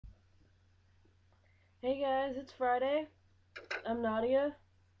Hey guys, it's Friday. I'm Nadia.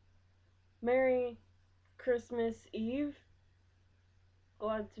 Merry Christmas Eve.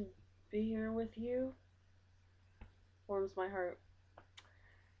 Glad to be here with you. Warms my heart.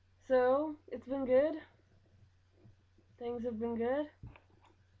 So, it's been good. Things have been good.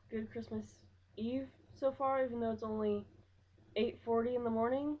 Good Christmas Eve so far, even though it's only 8:40 in the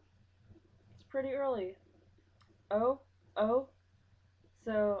morning. It's pretty early. Oh, oh.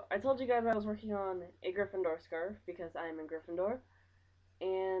 So, I told you guys I was working on a Gryffindor scarf because I am in Gryffindor.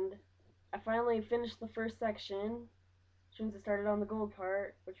 And I finally finished the first section, which means I started on the gold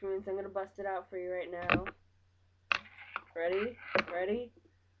part, which means I'm going to bust it out for you right now. Ready? Ready?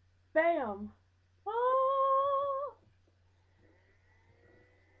 Bam! Oh!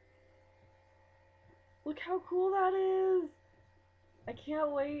 Look how cool that is! I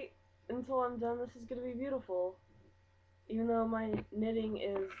can't wait until I'm done. This is going to be beautiful. Even though my knitting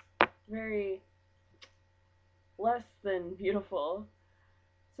is very less than beautiful.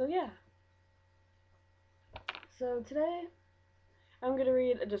 So yeah. So today I'm going to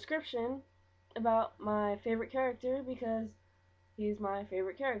read a description about my favorite character because he's my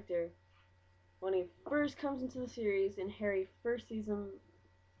favorite character. When he first comes into the series and Harry first sees him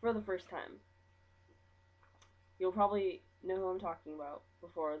for the first time. You'll probably know who I'm talking about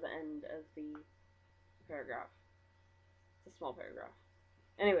before the end of the paragraph. It's a small paragraph.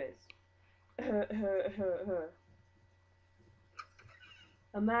 Anyways.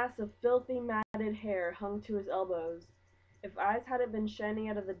 A mass of filthy, matted hair hung to his elbows. If eyes hadn't been shining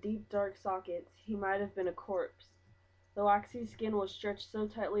out of the deep, dark sockets, he might have been a corpse. The waxy skin was stretched so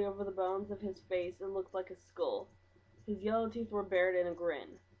tightly over the bones of his face it looked like a skull. His yellow teeth were bared in a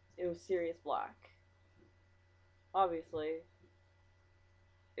grin. It was Sirius Black. Obviously,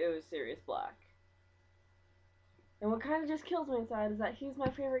 it was Sirius Black. And what kind of just kills me inside is that he's my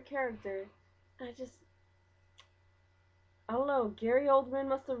favorite character. And I don't know, Gary Oldman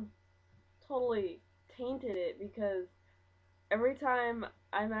must have totally tainted it because every time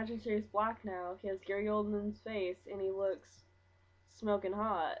I imagine Sirius Black now, he has Gary Oldman's face and he looks smoking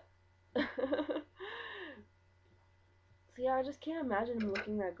hot. So yeah, I just can't imagine him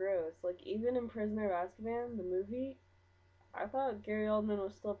looking that gross. Like, even in Prisoner of Azkaban, the movie, I thought Gary Oldman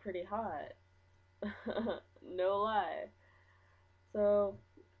was still pretty hot. No lie. So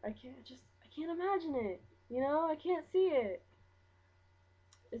I can't imagine it. You know, I can't see it.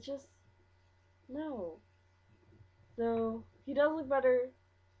 It's just no. So he does look better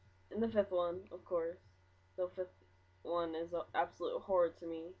in the fifth one, of course. The fifth one is an absolute horror to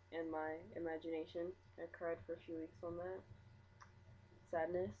me in my imagination. I cried for a few weeks on that.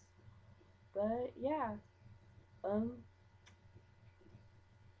 Sadness. But yeah. Um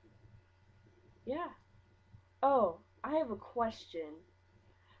yeah. Oh, I have a question.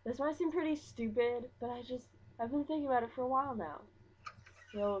 This might seem pretty stupid, but I've been thinking about it for a while now.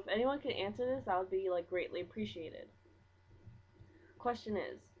 So if anyone could answer this, that would be like greatly appreciated. Question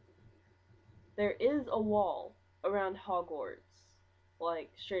is, there is a wall around Hogwarts. Like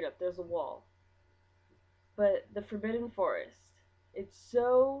straight up, there's a wall. But the Forbidden Forest, it's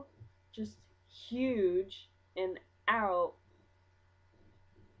so just huge and out.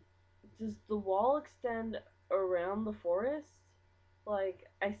 Does the wall extend around the forest? Like,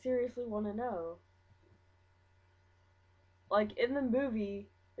 I seriously want to know. Like in the movie,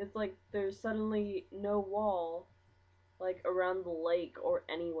 it's like there's suddenly no wall like around the lake or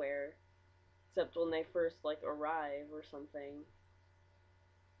anywhere except when they first like arrive or something.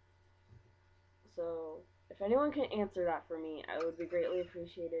 So if anyone can answer that for me, I would be greatly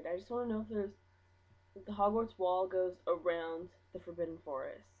appreciated. I just want to know if the Hogwarts wall goes around the Forbidden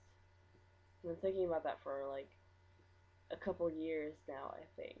Forest. I've been thinking about that for like a couple years now, I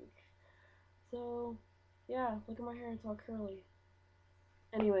think. So yeah, look at my hair, it's all curly.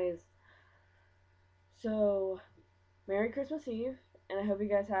 Anyways, so Merry Christmas Eve, and I hope you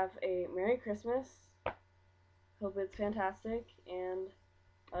guys have a Merry Christmas. Hope it's fantastic, and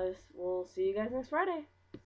we'll see you guys next Friday.